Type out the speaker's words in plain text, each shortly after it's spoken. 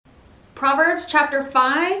Proverbs chapter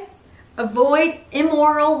 5, avoid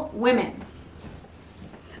immoral women.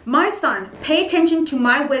 My son, pay attention to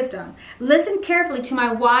my wisdom. Listen carefully to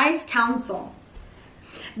my wise counsel.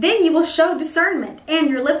 Then you will show discernment,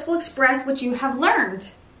 and your lips will express what you have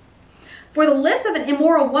learned. For the lips of an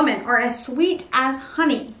immoral woman are as sweet as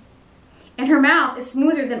honey, and her mouth is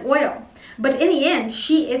smoother than oil. But in the end,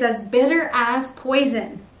 she is as bitter as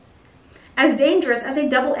poison, as dangerous as a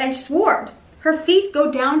double-edged sword. Her feet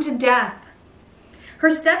go down to death.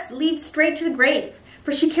 Her steps lead straight to the grave,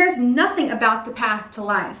 for she cares nothing about the path to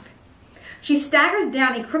life. She staggers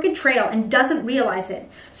down a crooked trail and doesn't realize it.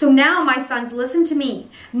 So now, my sons, listen to me.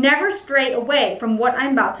 Never stray away from what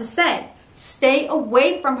I'm about to say. Stay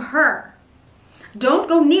away from her. Don't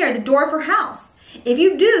go near the door of her house. If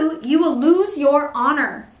you do, you will lose your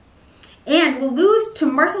honor and will lose to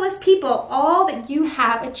merciless people all that you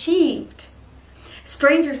have achieved.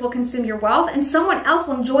 Strangers will consume your wealth, and someone else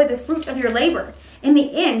will enjoy the fruit of your labor. In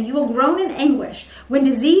the end, you will groan in anguish when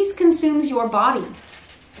disease consumes your body.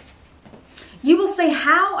 You will say,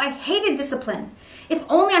 "How I hated discipline. If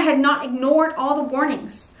only I had not ignored all the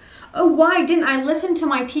warnings. Oh, why didn't I listen to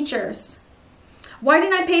my teachers? Why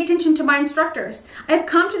didn't I pay attention to my instructors? I have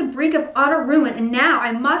come to the brink of utter ruin, and now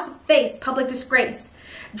I must face public disgrace.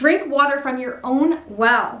 Drink water from your own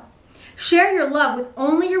well. Share your love with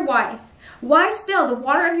only your wife. Why spill the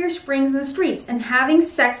water of your springs in the streets and having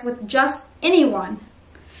sex with just anyone?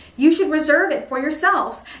 You should reserve it for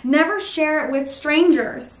yourselves. Never share it with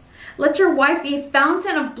strangers. Let your wife be a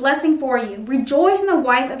fountain of blessing for you. Rejoice in the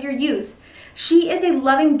wife of your youth. She is a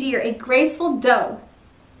loving deer, a graceful doe.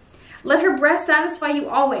 Let her breast satisfy you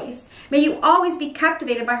always. May you always be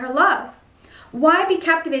captivated by her love. Why be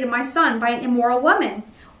captivated, my son, by an immoral woman,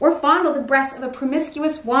 or fondle the breast of a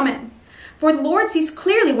promiscuous woman? For the Lord sees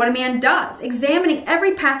clearly what a man does, examining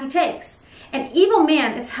every path he takes. An evil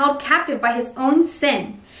man is held captive by his own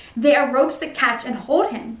sin. They are ropes that catch and hold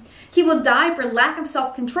him. He will die for lack of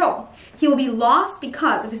self-control. He will be lost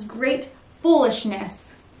because of his great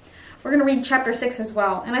foolishness. We're going to read chapter 6 as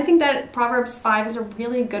well. And I think that Proverbs 5 is a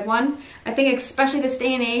really good one. I think especially this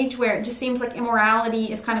day and age where it just seems like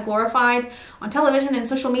immorality is kind of glorified on television and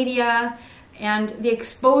social media, and the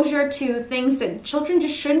exposure to things that children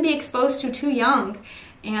just shouldn't be exposed to too young.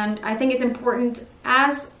 And I think it's important,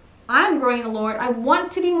 as I'm growing in the Lord, I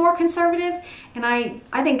want to be more conservative, and I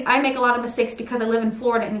think I make a lot of mistakes because I live in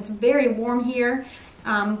Florida and it's very warm here.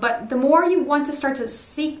 But the more you want to start to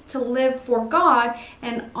seek to live for God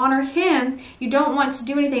and honor Him, you don't want to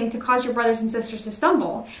do anything to cause your brothers and sisters to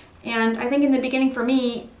stumble. And I think in the beginning for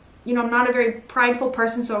me, I'm not a very prideful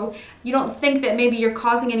person, so you don't think that maybe you're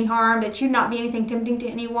causing any harm, that you'd not be anything tempting to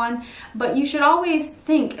anyone. But you should always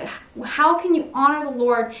think, how can you honor the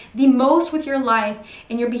Lord the most with your life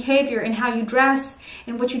and your behavior and how you dress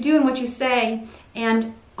and what you do and what you say?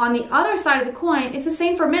 And on the other side of the coin, it's the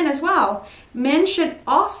same for men as well. Men should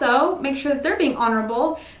also make sure that they're being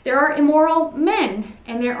honorable. There are immoral men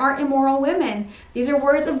and there are immoral women. These are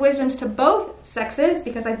words of wisdom to both sexes,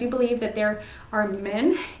 because I do believe that there are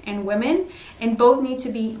men and women, and both need to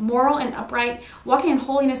be moral and upright, walking in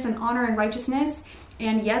holiness and honor and righteousness.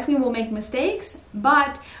 And yes, we will make mistakes,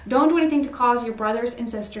 but don't do anything to cause your brothers and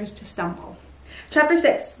sisters to stumble. Chapter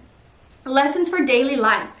 6, lessons for daily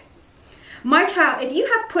life. My child, if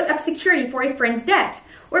you have put up security for a friend's debt,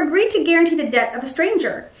 or agreed to guarantee the debt of a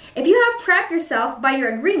stranger, if you have trapped yourself by your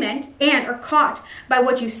agreement and are caught by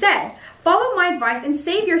what you said, follow my advice and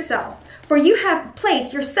save yourself, for you have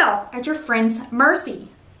placed yourself at your friend's mercy.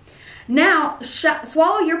 Now,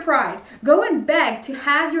 swallow your pride. Go and beg to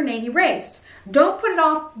have your name erased. Don't put it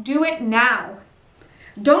off. Do it now.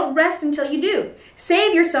 Don't rest until you do.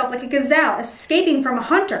 Save yourself like a gazelle escaping from a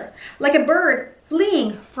hunter, like a bird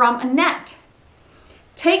fleeing from a net.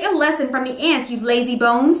 Take a lesson from the ants, you lazy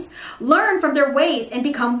bones. Learn from their ways and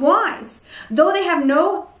become wise. Though they have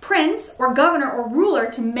no prince or governor or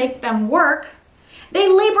ruler to make them work, they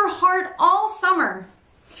labor hard all summer,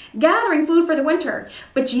 gathering food for the winter.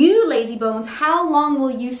 But you, lazy bones, how long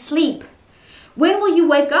will you sleep? When will you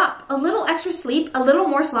wake up? A little extra sleep, a little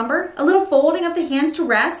more slumber, a little folding of the hands to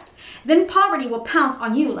rest. Then poverty will pounce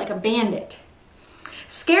on you like a bandit.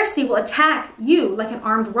 Scarcity will attack you like an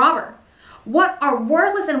armed robber. What are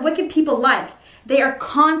worthless and wicked people like? They are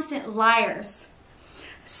constant liars,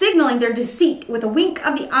 signaling their deceit with a wink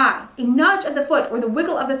of the eye, a nudge of the foot, or the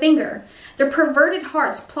wiggle of the finger. Their perverted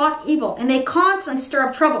hearts plot evil, and they constantly stir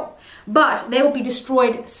up trouble, but they will be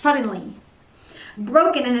destroyed suddenly,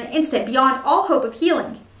 broken in an instant beyond all hope of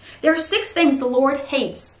healing. There are 6 things the Lord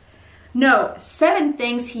hates. No, 7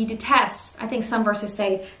 things he detests. I think some verses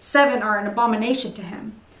say 7 are an abomination to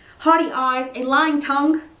him. Haughty eyes, a lying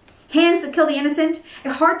tongue, hands that kill the innocent,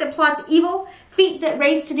 a heart that plots evil, feet that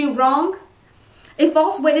race to do wrong, a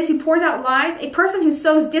false witness who pours out lies, a person who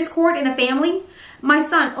sows discord in a family. My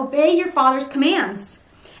son, obey your father's commands,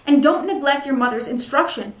 and don't neglect your mother's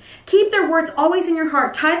instruction. Keep their words always in your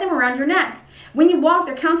heart. Tie them around your neck. When you walk,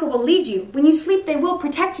 their counsel will lead you. When you sleep, they will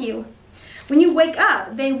protect you. When you wake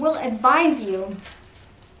up, they will advise you.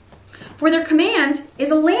 For their command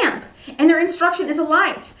is a lamp, and their instruction is a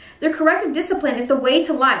light. Their corrective discipline is the way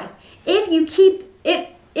to life. If you keep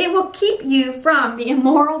it, it will keep you from the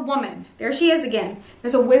immoral woman. There she is again.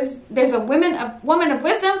 There's a woman of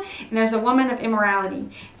wisdom, and there's a woman of immorality.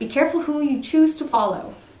 Be careful who you choose to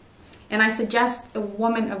follow. And I suggest the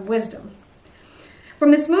woman of wisdom.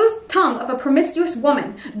 From the smooth tongue of a promiscuous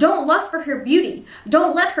woman, don't lust for her beauty.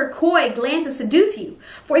 Don't let her coy glances seduce you.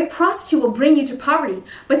 For a prostitute will bring you to poverty,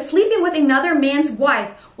 but sleeping with another man's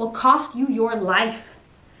wife will cost you your life.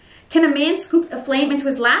 Can a man scoop a flame into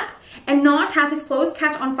his lap and not have his clothes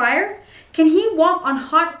catch on fire? Can he walk on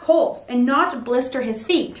hot coals and not blister his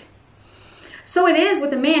feet? So it is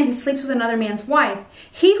with a man who sleeps with another man's wife.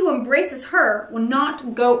 He who embraces her will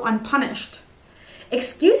not go unpunished.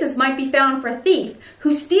 Excuses might be found for a thief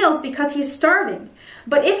who steals because he is starving.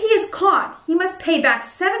 But if he is caught, he must pay back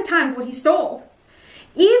 7 times what he stole,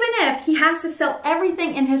 even if he has to sell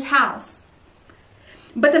everything in his house.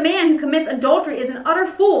 But the man who commits adultery is an utter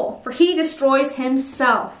fool, for he destroys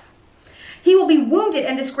himself. He will be wounded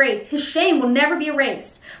and disgraced. His shame will never be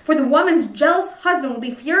erased. For the woman's jealous husband will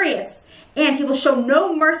be furious, and he will show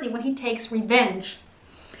no mercy when he takes revenge.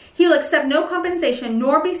 He will accept no compensation,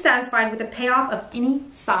 nor be satisfied with a payoff of any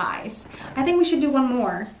size. I think we should do one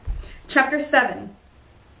more. Chapter 7.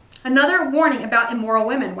 Another warning about immoral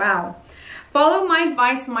women. Wow. Follow my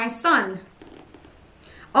advice, my son.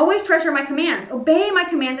 Always treasure my commands. Obey my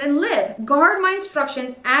commands and live. Guard my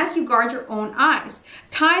instructions as you guard your own eyes.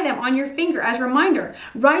 Tie them on your finger as a reminder.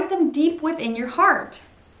 Write them deep within your heart.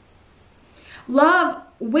 Love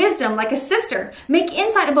wisdom like a sister. Make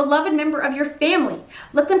insight a beloved member of your family.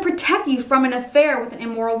 Let them protect you from an affair with an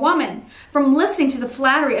immoral woman, from listening to the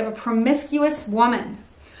flattery of a promiscuous woman.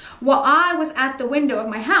 While I was at the window of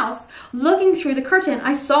my house, looking through the curtain,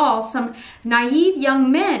 I saw some naive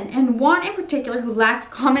young men, and one in particular who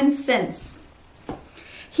lacked common sense.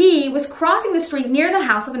 He was crossing the street near the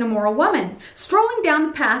house of an immoral woman, strolling down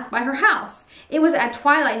the path by her house. It was at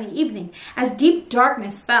twilight in the evening, as deep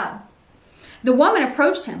darkness fell. The woman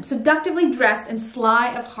approached him, seductively dressed and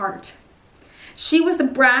sly of heart. She was the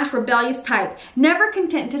brash, rebellious type, never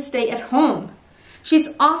content to stay at home. She's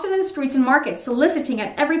often in the streets and markets, soliciting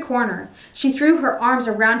at every corner. She threw her arms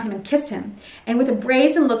around him and kissed him, and with a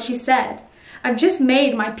brazen look she said, "I've just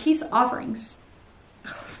made my peace offerings."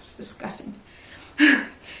 Ugh, it's disgusting.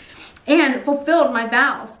 "And fulfilled my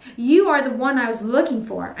vows. You are the one I was looking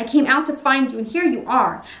for. I came out to find you, and here you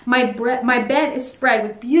are. My bed is spread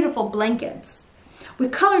with beautiful blankets,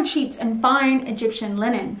 with colored sheets and fine Egyptian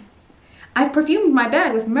linen. I've perfumed my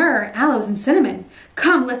bed with myrrh, aloes, and cinnamon.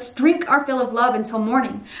 Come, let's drink our fill of love until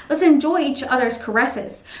morning. Let's enjoy each other's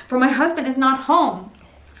caresses, for my husband is not home.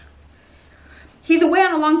 He's away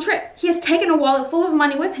on a long trip. He has taken a wallet full of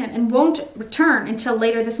money with him and won't return until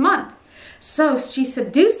later this month." So she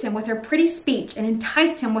seduced him with her pretty speech and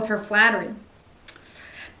enticed him with her flattery.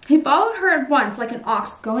 He followed her at once like an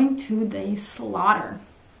ox going to the slaughter.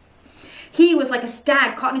 He was like a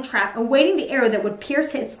stag caught in a trap, awaiting the arrow that would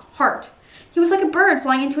pierce its heart. He was like a bird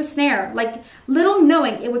flying into a snare, like little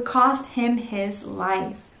knowing it would cost him his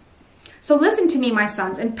life. So listen to me, my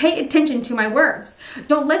sons, and pay attention to my words.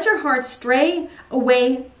 Don't let your heart stray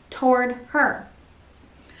away toward her.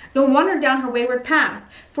 Don't wander down her wayward path,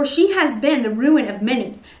 for she has been the ruin of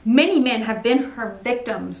many. Many men have been her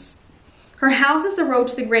victims. Her house is the road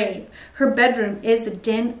to the grave. Her bedroom is the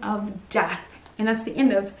den of death. And that's the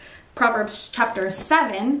end of Proverbs chapter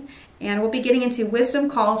 7. And we'll be getting into wisdom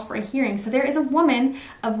calls for a hearing. So there is a woman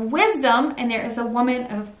of wisdom, and there is a woman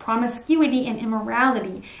of promiscuity and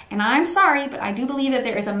immorality. And I'm sorry, but I do believe that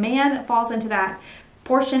there is a man that falls into that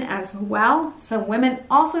portion as well. So women,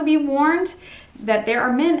 also be warned that there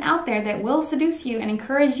are men out there that will seduce you and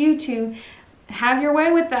encourage you to have your way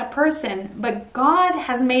with that person. But God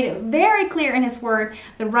has made it very clear in his word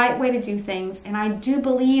the right way to do things. And I do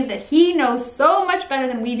believe that he knows so much better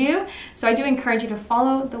than we do. So I do encourage you to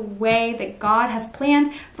follow the way that God has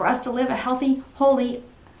planned for us to live a healthy, holy,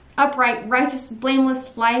 upright, righteous,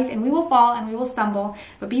 blameless life, and we will fall and we will stumble,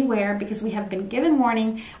 but beware, because we have been given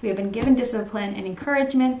warning, we have been given discipline and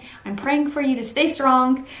encouragement. I'm praying for you to stay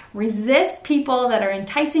strong, resist people that are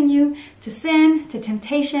enticing you to sin, to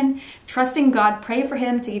temptation, trust in God, pray for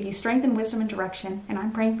Him to give you strength and wisdom and direction, and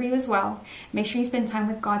I'm praying for you as well. Make sure you spend time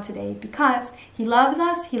with God today, because He loves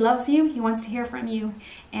us, He loves you, He wants to hear from you,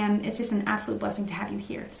 and it's just an absolute blessing to have you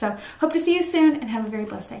here. So hope to see you soon, and have a very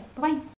blessed day. Bye-bye.